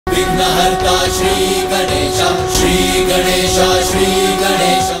विघ्नहर्ता श्री गणेशा, श्री गणेशा, श्री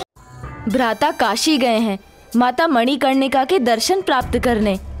गणेशा। भ्राता काशी गए हैं माता मणिकर्णिका के दर्शन प्राप्त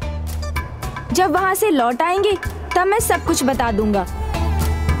करने। जब वहाँ से लौट आएंगे तब मैं सब कुछ बता दूंगा।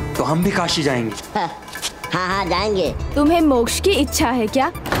 तो हम भी काशी जाएंगे। हाँ जाएंगे। तुम्हें मोक्ष की इच्छा है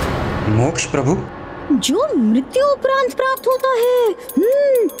क्या? मोक्ष प्रभु? जो मृत्यु उपरांत प्राप्त होता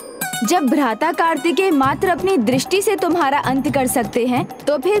है। जब भ्राता कार्तिकेय मात्र अपनी दृष्टि से तुम्हारा अंत कर सकते हैं,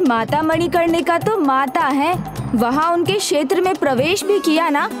 तो फिर माता मणिकर्णिका तो माता है। वहाँ उनके क्षेत्र में प्रवेश भी किया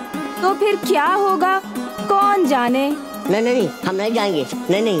ना, तो फिर क्या होगा कौन जाने। नहीं, हम नहीं जाएंगे।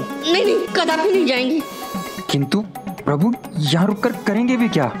 नहीं, कदापि नहीं जाएंगे। किंतु प्रभु यहाँ रुककर करेंगे भी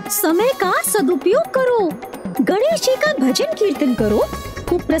क्या? समय का सदुपयोग करो, गणेश जी का भजन कीर्तन करो।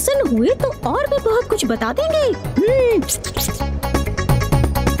 वो प्रसन्न हुए तो और भी बहुत कुछ बता देंगे।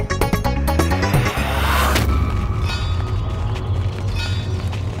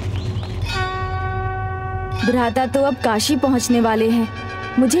 भ्राता तो अब काशी पहुंचने वाले हैं,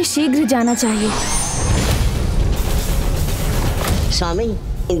 मुझे शीघ्र जाना चाहिए। स्वामी,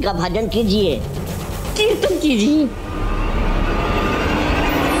 इनका भजन कीजिए, कीर्तन कीजिए।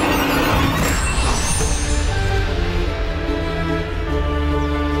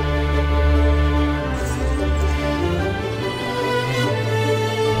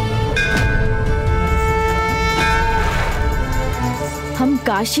 हम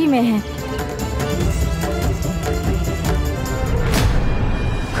काशी में हैं।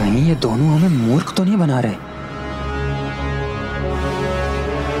 कहीं ये दोनों हमें मूर्ख तो नहीं बना रहे?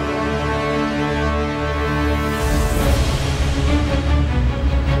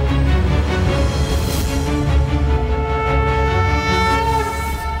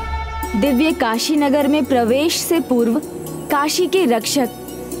 दिव्य काशी नगर में प्रवेश से पूर्व काशी के रक्षक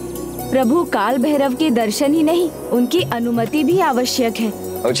प्रभु काल भैरव के दर्शन ही नहीं, उनकी अनुमति भी आवश्यक है।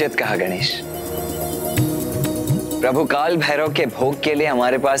 उचित कहा गणेश। प्रभु काल भैरव के भोग के लिए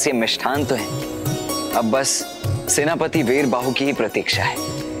हमारे पास ये मिष्ठान तो है, अब बस सेनापति वीर बाहु की ही प्रतीक्षा है।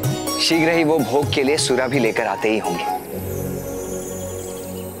 शीघ्र ही वो भोग के लिए सुरा भी लेकर आते ही होंगे।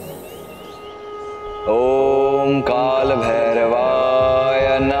 ओम काल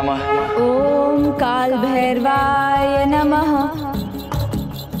भैरवाय नमः। ओम काल भैरवाय नमः।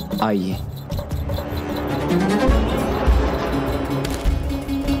 आइए।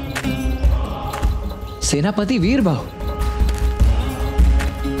 सेनापति वीर बाहु,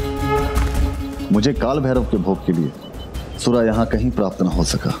 मुझे काल भैरव के भोग के लिए सुरा यहाँ कहीं प्राप्त न हो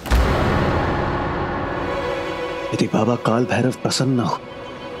सका। यदि बाबा काल भैरव प्रसन्न न हो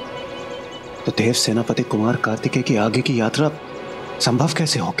तो देव सेनापति कुमार कार्तिकेय की आगे की यात्रा संभव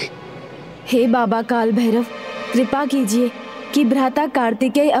कैसे होगी? हे बाबा काल भैरव, कृपा कीजिए कि भ्राता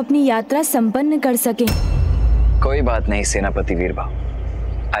कार्तिकेय अपनी यात्रा संपन्न कर सके। कोई बात नहीं सेनापति वीर बाहु,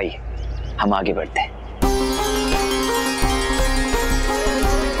 आइए हम आगे बढ़ते हैं।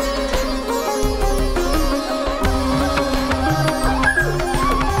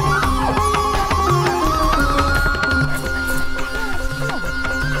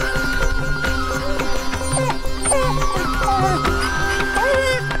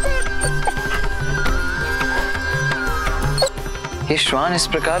 ये श्वान इस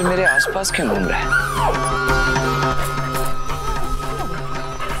प्रकार मेरे आसपास क्यों घूम रहा है?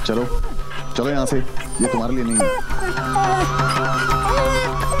 चलो चलो यहाँ से, ये तुम्हारे लिए नहीं है।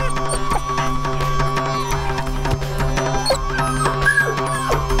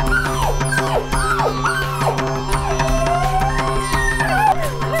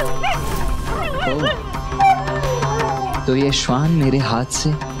 तो ये श्वान मेरे हाथ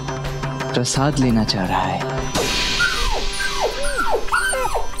से प्रसाद लेना चाह रहा है।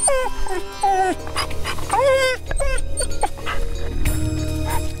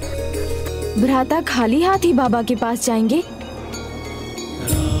 भ्राता खाली हाथ ही बाबा के पास जाएंगे?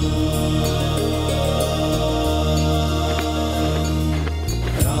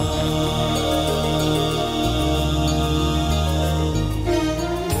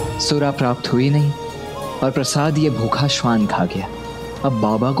 सुरा प्राप्त हुई नहीं और प्रसाद ये भूखा श्वान खा गया। अब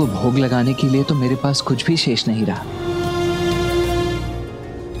बाबा को भोग लगाने के लिए तो मेरे पास कुछ भी शेष नहीं रहा।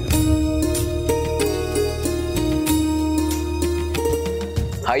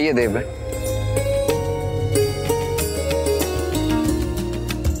 आइए देवगण।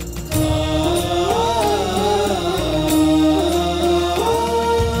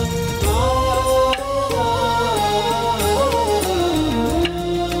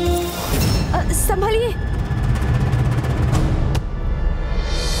 संभलिए।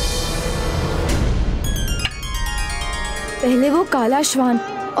 पहले वो काला श्वान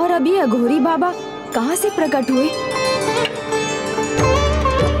और अभी अघोरी बाबा कहाँ से प्रकट हुए?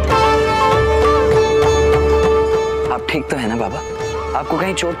 तो है ना बाबा? आपको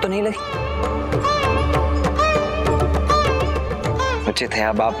कहीं चोट तो नहीं लगी? उचित है,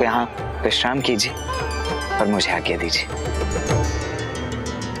 अब आप यहाँ विश्राम कीजिए और मुझे आज्ञा दीजिए।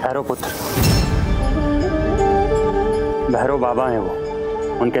 भैरव पुत्र, भैरव बाबा हैं वो,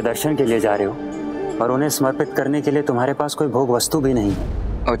 उनके दर्शन के लिए जा रहे हो और उन्हें समर्पित करने के लिए तुम्हारे पास कोई भोग वस्तु भी नहीं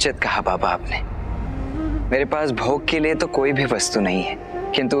है। उचित कहा बाबा आपने। मेरे पास भोग के लिए तो कोई भी वस्तु नहीं है,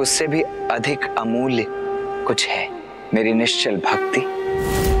 किंतु उससे भी अधिक अमूल्य कुछ है, मेरी निश्चल भक्ति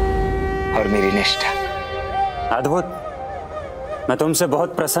और मेरी निष्ठा। अद्भुत, मैं तुमसे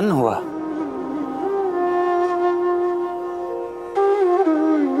बहुत प्रसन्न हुआ।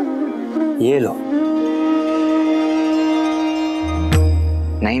 ये लो।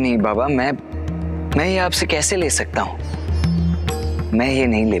 नहीं नहीं बाबा, मैं ये आपसे कैसे ले सकता हूँ? मैं ये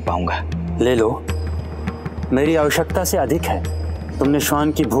नहीं ले पाऊंगा। ले लो, मेरी आवश्यकता से अधिक है। तुमने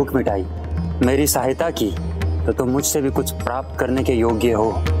श्वान की भूख मिटाई, मेरी सहायता की, तो तुम मुझसे भी कुछ प्राप्त करने के योग्य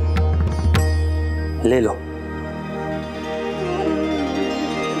हो। ले लो।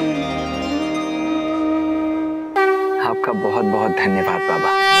 आपका बहुत बहुत धन्यवाद बाबा।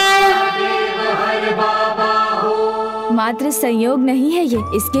 मात्र संयोग नहीं है ये,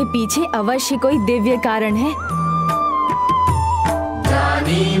 इसके पीछे अवश्य कोई दिव्य कारण है।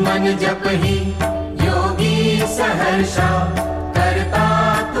 जानी मन जप ही योगी सहर्षा, करता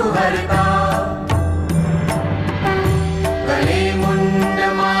तु हरता। गले मुंड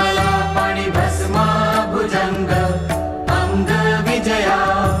माला पाणि भस्मा भुजंग, अंग विजया।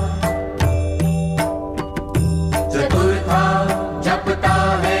 चतुर्था जपता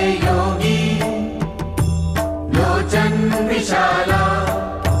है योगी, लोचन विशाला।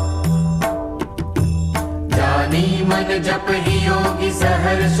 जानी मन जप ही योगी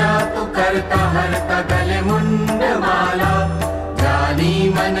सहर्षा, तू करता हरता गले मुंड माला। जानी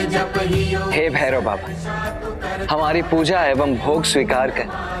मन जप ही योगी। हे भैरव बाबा, हमारी पूजा एवं भोग स्वीकार कर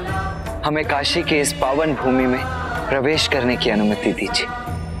हमें काशी के इस पावन भूमि में प्रवेश करने की अनुमति दीजिए।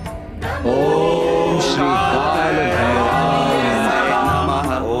 ओम श्री काल भैरवाय नमः।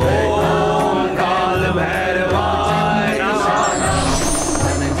 ओम काल भैरवाय नमः।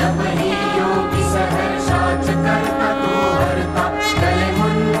 मन जप ही योगी सहर्षा, करता तू हरता गले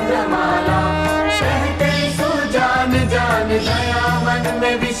मुंड माला। कहते सुजान जान दया मन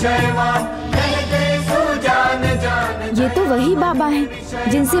में विषयवान, कहते सुजान जान। ये तो वही बाबा हैं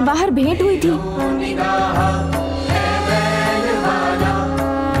जिनसे बाहर भेंट हुई थी। निगाह है बैल वाला,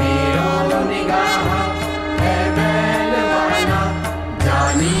 मेरो निगाह है बैल वाला।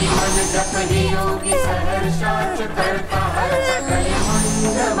 जानी मन जप ही योगी सहर्षा, करता हरता गले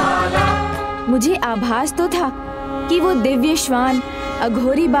मुंड माला। मुझे आभास तो था कि वो दिव्य श्वान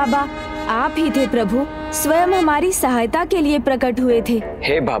अघोरी बाबा आप ही थे प्रभु, स्वयं हमारी सहायता के लिए प्रकट हुए थे।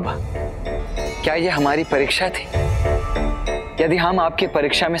 हे बाबा, क्या ये हमारी परीक्षा थी? यदि हम आपकी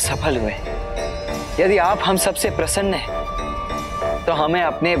परीक्षा में सफल हुए, यदि आप हम सबसे प्रसन्न हैं, तो हमें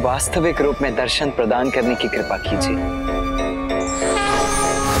अपने वास्तविक रूप में दर्शन प्रदान करने की कृपा कीजिए।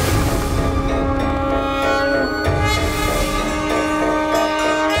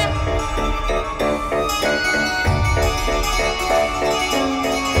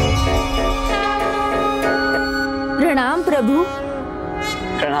 प्रणाम प्रभु।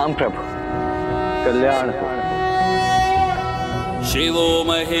 प्रणाम प्रभु। कल्याण। शिवो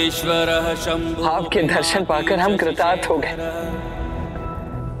महेश्वरः शंभो। आपके दर्शन पाकर हम कृतार्थ हो गए।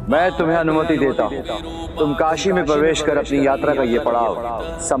 मैं तुम्हें अनुमति देता हूँ, तुम काशी में प्रवेश कर अपनी यात्रा का ये पड़ाव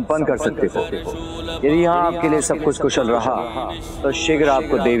संपन्न कर सकते हो। यदि यहाँ आपके लिए सब कुछ कुशल रहा, तो शीघ्र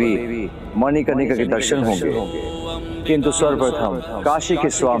आपको देवी मणिकर्णिका के दर्शन होंगे। किंतु सर्वप्रथम काशी के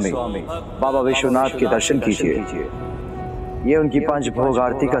स्वामी बाबा विश्वनाथ के दर्शन कीजिए। ये उनकी पंच भोग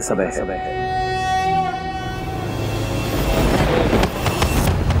आरती का समय है।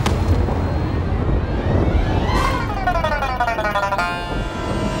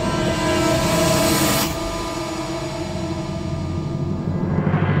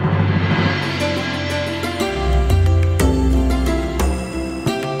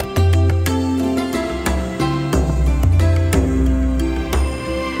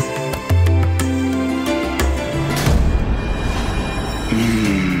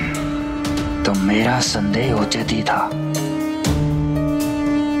 मेरा संदेह उचित ही था।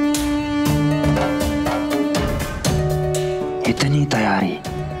 इतनी तैयारी,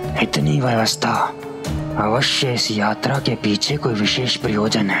 इतनी व्यवस्था, अवश्य इस यात्रा के पीछे कोई विशेष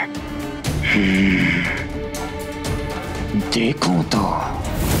प्रयोजन है। देखूं तो।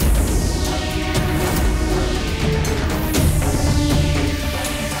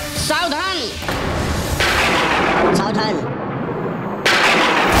 सावधान, सावधान,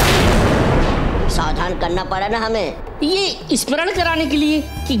 सावधान स्मरण करना पड़ा ना हमें। ये स्मरण कराने के लिए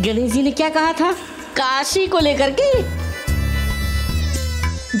कि गणेश जी ने क्या कहा था काशी को लेकर के।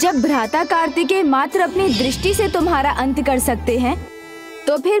 जब भ्राता कार्तिकेय मात्र अपनी दृष्टि से तुम्हारा अंत कर सकते हैं,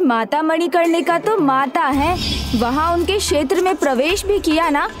 तो फिर माता मणिकर्णिका तो माता है, वहाँ उनके क्षेत्र में प्रवेश भी किया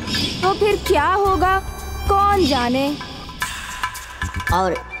ना, तो फिर क्या होगा कौन जाने।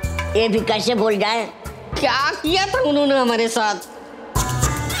 और ये भी कैसे भूल जाए, क्या किया था उन्होंने हमारे साथ।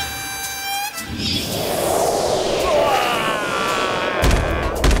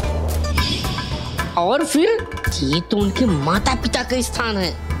 और फिर ये तो उनके माता पिता का स्थान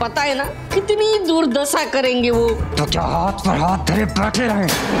है, पता है ना कितनी दुर्दशा करेंगे वो। तो क्या हाथ पर हाथ धरे बैठे रहे।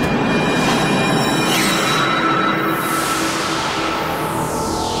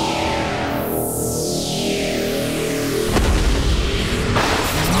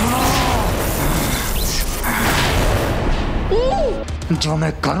 जो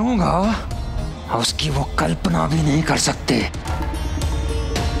मैं करूंगा उसकी वो कल्पना भी नहीं कर सकते।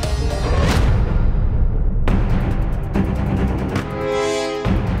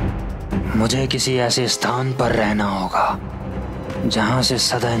 मुझे किसी ऐसे स्थान पर रहना होगा जहां से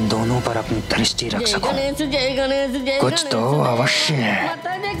सदा इन दोनों पर अपनी दृष्टि रख सकूं। कुछ तो अवश्य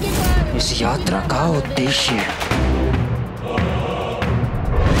है इस यात्रा का उद्देश्य।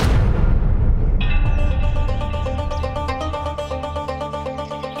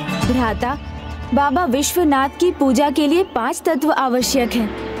 भ्राता, बाबा विश्वनाथ की पूजा के लिए 5 तत्व आवश्यक हैं: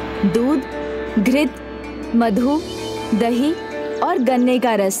 दूध, घृत, मधु, दही और गन्ने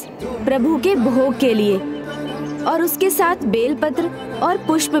का रस प्रभु के भोग के लिए, और उसके साथ बेलपत्र और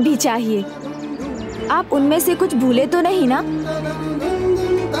पुष्प भी चाहिए। आप उनमें से कुछ भूले तो नहीं ना?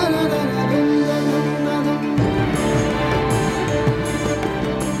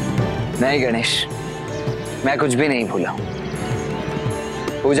 नहीं गणेश, मैं कुछ भी नहीं भूला हूँ।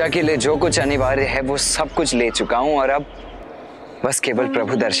 पूजा के लिए जो कुछ अनिवार्य है वो सब कुछ ले चुका हूँ, और अब बस केवल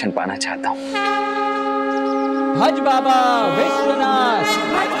प्रभु दर्शन पाना चाहता हूँ। भज बाबा विश्वनाथ,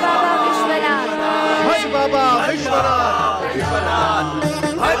 भज बाबा विश्वनाथ, भज बाबा विश्वनाथ,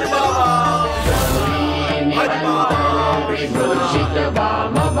 भज बाबा, भज बाबा विभूषित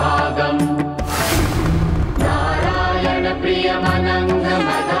वामभागं, नारायण प्रियमनंग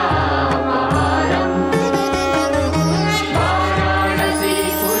मदापहारं, वाराणसी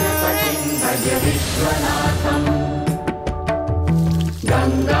पुरपतिं भज विश्वनाथं,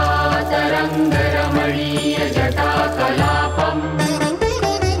 गंगातरंग रमणीय जटाकलापं,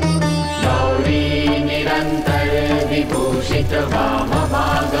 गौरी निरंतर विभूषित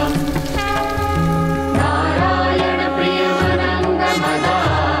वामभागं, नारायण प्रियमनंग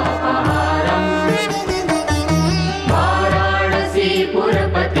मदापहारं, वाराणसी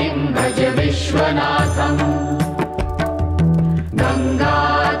पुरपतिं भज विश्वनाथं,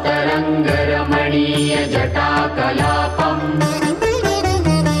 गंगातरंग रमणीय जटाकलापं,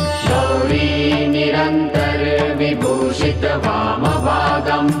 निरंतर विभूषित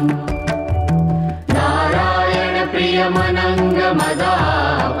वामभागं, नारायण प्रियमनंग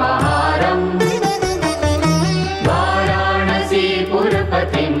मदापहारं, वाराणसी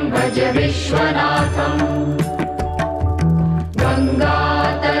पुरपतिं भज विश्वनाथं,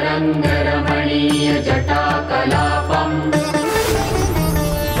 गंगातरंग रमणीय जटाकलापं,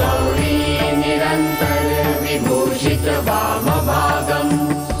 गौरी निरंतर विभूषित वामभागं,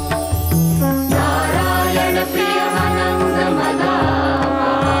 प्रियमनंग मदापहारं।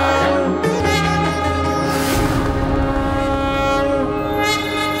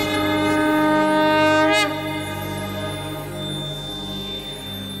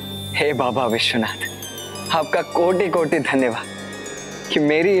 हे बाबा विश्वनाथ, आपका कोटि कोटि धन्यवाद कि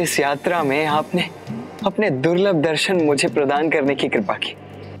मेरी इस यात्रा में आपने अपने दुर्लभ दर्शन मुझे प्रदान करने की कृपा की।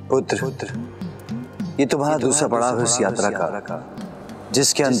 पुत्र, ये तुम्हारा दूसरा पड़ाव है इस यात्रा का,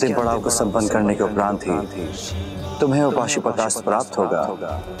 जिसके अंतिम पड़ाव को संपन्न करने के उपरांत ही तुम्हें वो पाशुपतास्त्र प्राप्त होगा,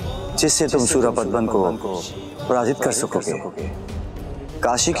 जिससे तुम सूरपद्मन को पराजित कर सकोगे।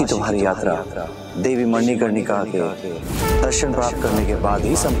 काशी की तुम्हारी यात्रा देवी मणिकर्णिका के दर्शन प्राप्त करने के बाद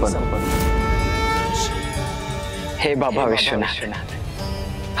ही संपन्न होगी। हे बाबा विश्वनाथ,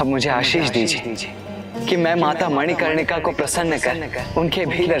 अब मुझे आशीष दीजिए कि मैं माता मणिकर्णिका को प्रसन्न कर उनके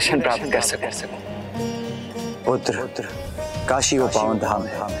भी दर्शन प्राप्त कर सकूं। पुत्र, काशी वो पावन धाम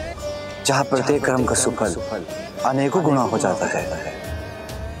है जहाँ प्रत्येक कर्म का सुफल अनेकों गुना हो जाता है।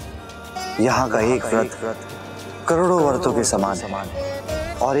 यहाँ का एक व्रत करोड़ों व्रतों के समान है,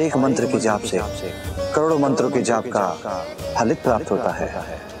 और एक मंत्र के जाप से करोड़ों मंत्रों के जाप का फलित प्राप्त होता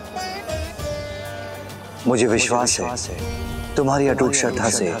है। मुझे विश्वास है तुम्हारी अटूट श्रद्धा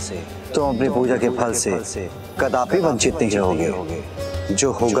से तुम अपनी पूजा के फल से कदापि वंचित नहीं रहोगे।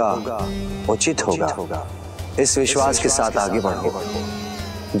 जो होगा उचित होगा। इस विश्वास के साथ आगे बढ़ो।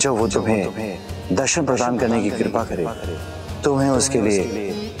 जो वो तुम्हें दर्शन प्रदान करने की कृपा करे, तुम्हें उसके लिए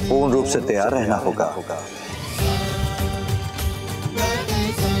पूर्ण रूप से तैयार रहना होगा।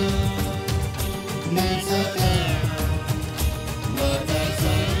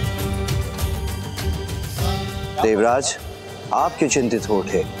 देवराज, आप क्यों चिंतित हो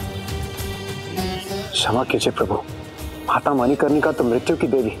उठे? क्षमा कीजिए प्रभु, माता मणिकर्णिका तो मृत्यु की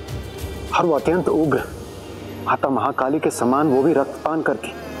देवी और वो अत्यंत उग्र, माता महाकाली के समान वो भी रक्तपान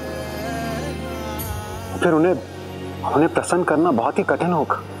करती, फिर उन्हें प्रसन्न करना बहुत ही कठिन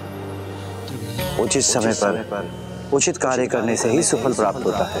होगा। उचित समय पर उचित कार्य करने से ही सुफल प्राप्त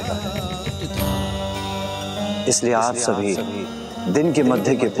होता है। इसलिए आप सभी दिन के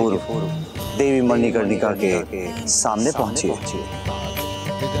मध्य के पूर्व देवी मणिकर्णिका के सामने पहुंचिए,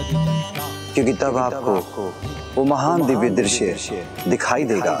 क्योंकि तब आपको वो महान दिव्य दृश्य दिखाई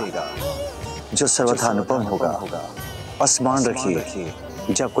देगा जो सर्वथा अनुपम होगा। स्मरण रखिए,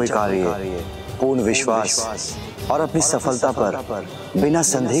 जब कोई कार्य पूर्ण विश्वास और अपनी सफलता पर बिना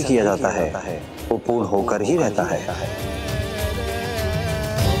संदेह किया जाता है, वो पूर्ण होकर ही रहता है।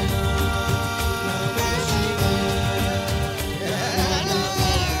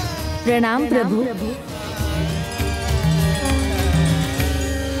 प्रणाम प्रभु।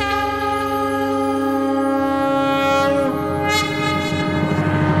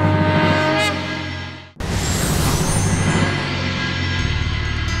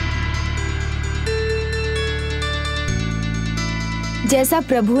 जैसा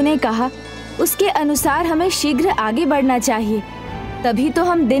प्रभु ने कहा उसके अनुसार हमें शीघ्र आगे बढ़ना चाहिए, तभी तो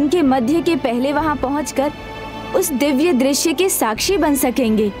हम दिन के मध्य के पहले वहां पहुंचकर उस दिव्य दृश्य के साक्षी बन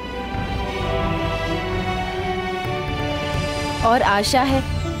सकेंगे। और आशा है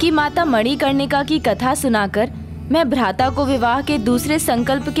कि माता मणिकर्णिका की कथा सुनाकर मैं भ्राता को विवाह के दूसरे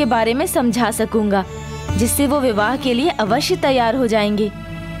संकल्प के बारे में समझा सकूंगा, जिससे वो विवाह के लिए अवश्य तैयार हो जाएंगे।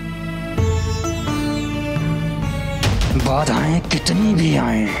 बाधाएं कितनी भी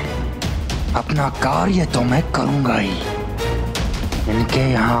आए, अपना कार्य तो मैं करूंगा ही। इनके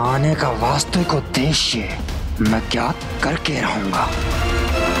यहाँ आने का वास्तविक उद्देश्य मैं ज्ञात करके रहूंगा।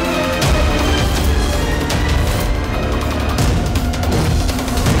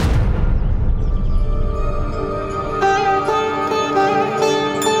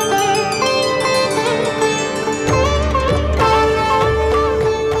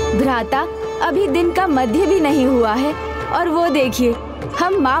 भ्राता, अभी दिन का मध्य भी नहीं हुआ है और वो देखिए,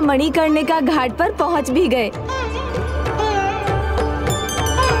 हम माँ मणिकर्णिका घाट पर पहुंच भी गए।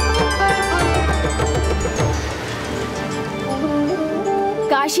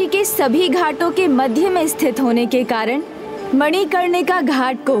 काशी के सभी घाटों के मध्य में स्थित होने के कारण मणिकर्णिका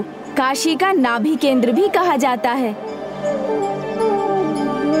घाट को काशी का नाभि केंद्र भी कहा जाता है।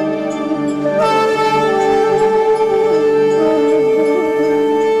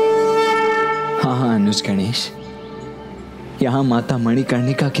 हाँ अनुज गणेश, यहाँ माता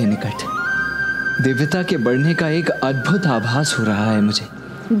मणिकर्णिका के निकट दिव्यता के बढ़ने का एक अद्भुत आभास हो रहा है मुझे।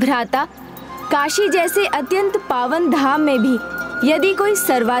 भ्राता, काशी जैसे अत्यंत पावन धाम में भी यदि कोई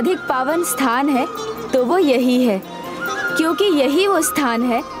सर्वाधिक पावन स्थान है तो वो यही है, क्योंकि यही वो स्थान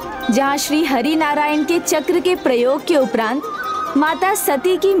है जहाँ श्री हरि नारायण के चक्र के प्रयोग के उपरांत माता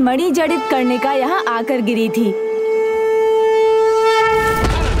सती की मणि जड़ित करने का यहाँ आकर गिरी थी।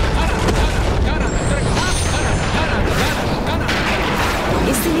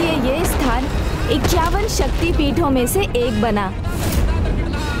 इसलिए ये स्थान 51 शक्ति पीठों में से एक बना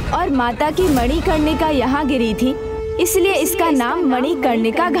और माता की मणिकर्णिका यहाँ गिरी थी, इसलिए इसका नाम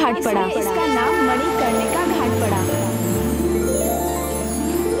मणिकर्णिका घाट पड़ा। इसका नाम मणिकर्णिका घाट पड़ा।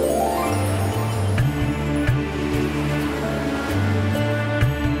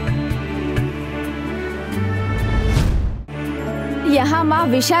 यहाँ माँ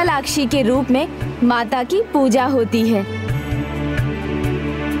विशालाक्षी के रूप में माता की पूजा होती है।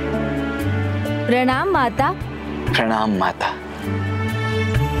 प्रणाम माता। प्रणाम माता।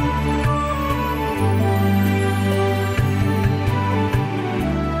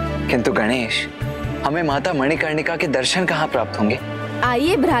 किंतु गणेश, हमें माता मणिकर्णिका के दर्शन कहाँ प्राप्त होंगे?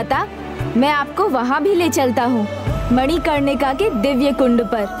 आइए भ्राता, मैं आपको वहाँ भी ले चलता हूँ, मणिकर्णिका के दिव्य कुंड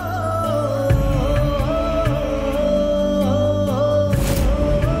पर।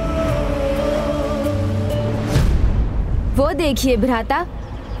 वो देखिए भ्राता,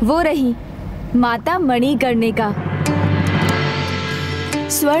 वो रही माता मणिकर्णिका,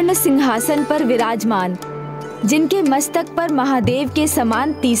 स्वर्ण सिंहासन पर विराजमान, जिनके मस्तक पर महादेव के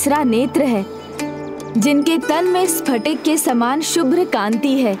समान तीसरा नेत्र है, जिनके तन में स्फटिक के समान शुभ्र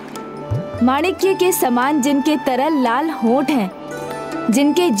कांति है, माणिक्य के समान जिनके तरल लाल होंठ हैं,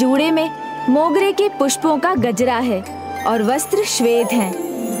 जिनके जूड़े में मोगरे के पुष्पों का गजरा है और वस्त्र श्वेत हैं,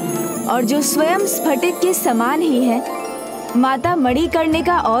 और जो स्वयं स्फटिक के समान ही है। माता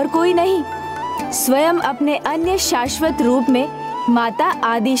मणिकर्णिका और कोई नहीं, स्वयं अपने अन्य शाश्वत रूप में माता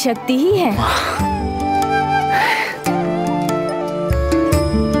आदि शक्ति ही है।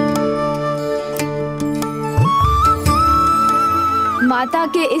 माता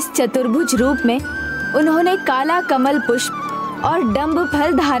के इस चतुर्भुज रूप में उन्होंने काला कमल पुष्प और डंब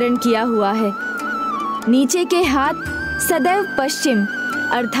फल धारण किया हुआ है। नीचे के हाथ सदैव पश्चिम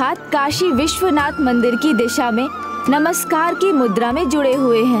अर्थात काशी विश्वनाथ मंदिर की दिशा में नमस्कार की मुद्रा में जुड़े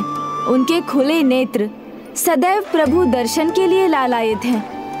हुए हैं। उनके खुले नेत्र सदैव प्रभु दर्शन के लिए लालायित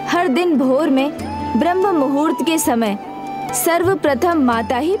हैं। हर दिन भोर में ब्रह्म मुहूर्त के समय सर्वप्रथम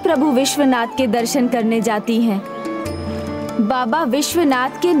माता ही प्रभु विश्वनाथ के दर्शन करने जाती हैं। बाबा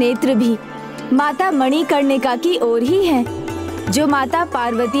विश्वनाथ के नेत्र भी माता मणिकर्णिका की ओर ही हैं, जो माता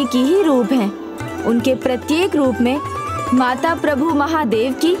पार्वती की ही रूप हैं। उनके प्रत्येक रूप में माता प्रभु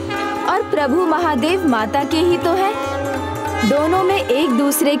महादेव की और प्रभु महादेव माता के ही तो हैं। दोनों में एक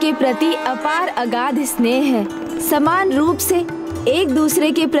दूसरे के प्रति अपार अगाध स्नेह है। समान रूप से एक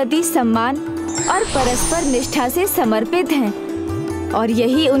दूसरे के प्रति सम्मान और परस्पर निष्ठा से समर्पित हैं। और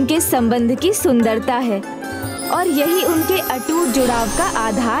यही उनके संबंध की सुंदरता है और यही उनके अटूट जुड़ाव का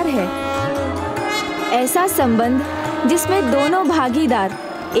आधार है। ऐसा संबंध जिसमें दोनों भागीदार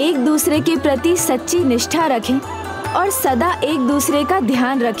एक दूसरे के प्रति सच्ची निष्ठा रखें और सदा एक दूसरे का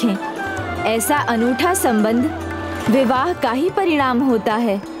ध्यान रखें, ऐसा अनूठा संबंध विवाह का ही परिणाम होता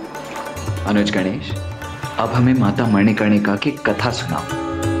है। अनुज गणेश, अब हमें माता मणिकर्णिका की कथा सुनाओ।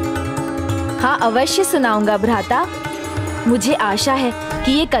 हाँ, अवश्य सुनाऊंगा भ्राता। मुझे आशा है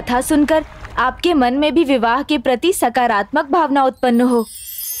कि ये कथा सुनकर आपके मन में भी विवाह के प्रति सकारात्मक भावना उत्पन्न हो।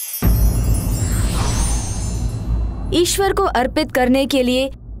 ईश्वर को अर्पित करने के लिए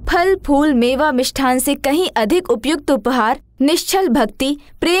फल फूल मेवा मिष्ठान से कहीं अधिक उपयुक्त उपहार निश्चल भक्ति,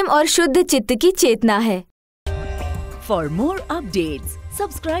 प्रेम और शुद्ध चित्त की चेतना है। For more updates,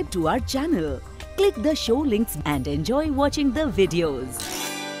 subscribe to our channel, click the show links and enjoy watching the videos.